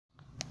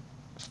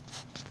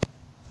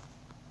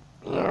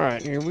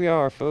Alright, here we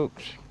are,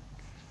 folks.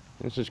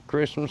 This is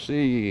Christmas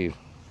Eve.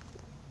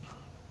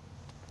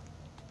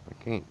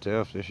 I can't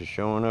tell if this is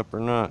showing up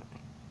or not.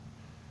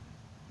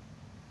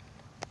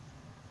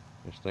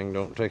 This thing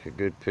don't take a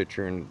good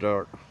picture in the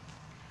dark.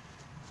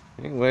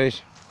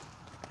 Anyways,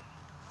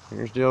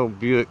 here's the old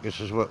Buick.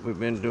 This is what we've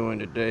been doing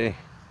today.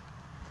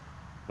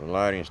 The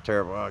lighting's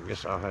terrible. I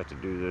guess I'll have to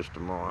do this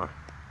tomorrow.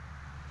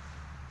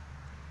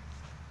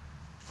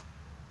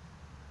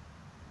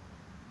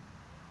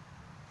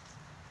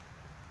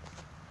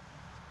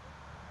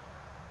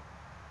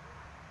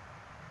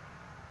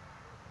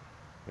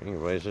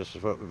 Anyways, this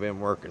is what we've been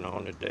working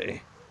on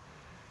today.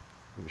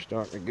 We're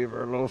starting to give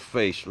her a little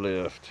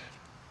facelift.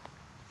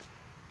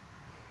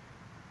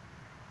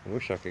 I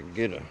wish I could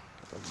get a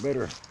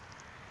better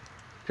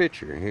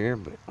picture here,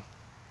 but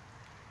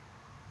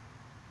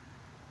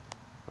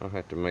I'll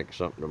have to make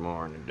something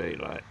tomorrow in the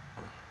daylight.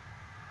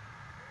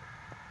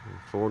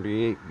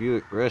 48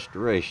 Buick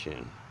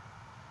Restoration.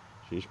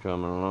 She's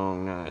coming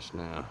along nice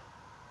now.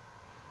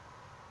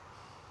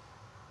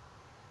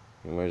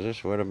 Anyways, this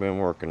is what I've been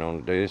working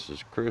on today. This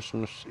is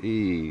Christmas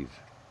Eve.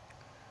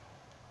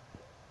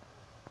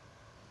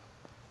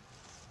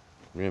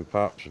 Me and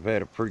Pops have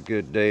had a pretty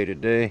good day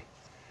today.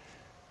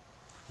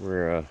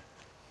 We're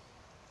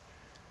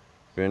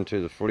been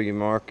to the flea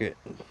market,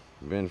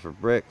 been for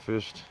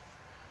breakfast.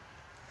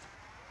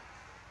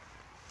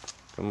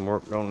 Come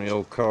worked on the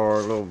old car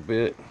a little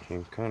bit. You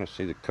can kind of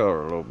see the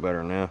color a little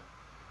better now.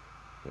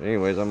 But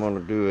anyways, I'm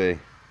gonna do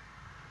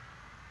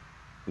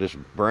this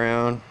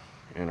brown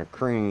and a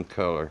cream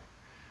color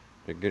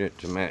to get it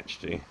to match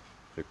the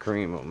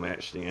cream will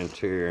match the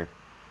interior.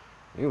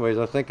 Anyways,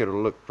 I think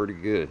it'll look pretty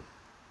good.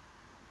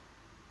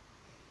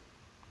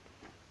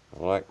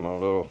 I like my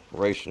little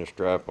racing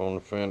stripe on the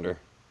fender.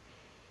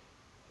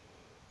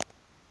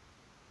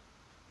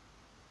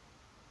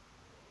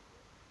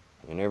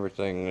 And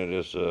everything that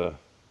is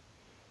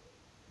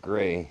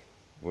gray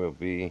will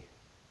be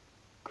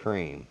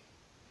cream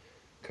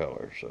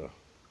color. So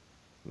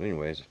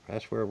anyways,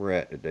 that's where we're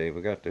at today.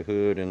 We got the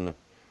hood and the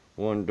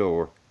one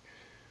door.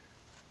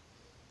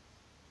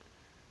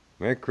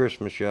 Merry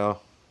Christmas,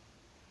 y'all.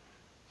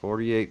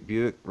 48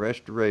 Buick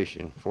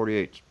Restoration,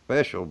 48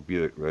 Special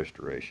Buick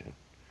Restoration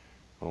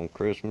on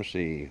Christmas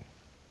Eve.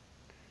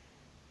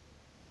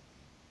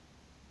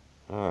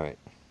 Alright,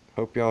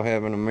 hope y'all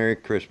having a Merry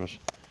Christmas.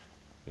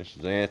 This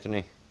is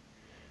Anthony,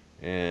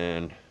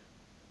 and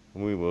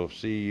we will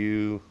see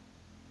you,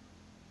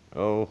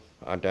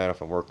 I doubt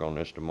if I work on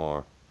this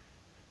tomorrow.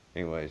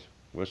 Anyways,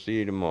 we'll see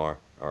you tomorrow,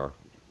 or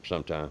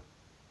sometime.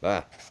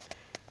 Bye.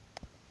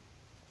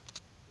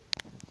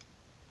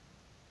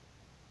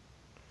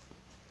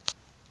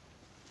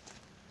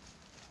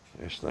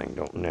 This thing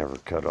don't never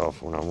cut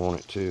off when I want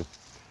it to.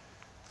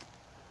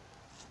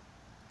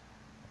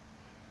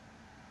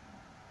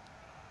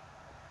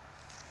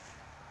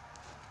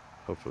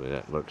 Hopefully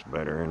that looks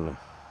better in the...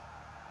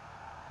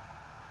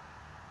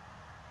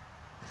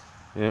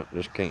 Yep,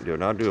 just can't do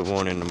it. I'll do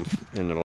one in the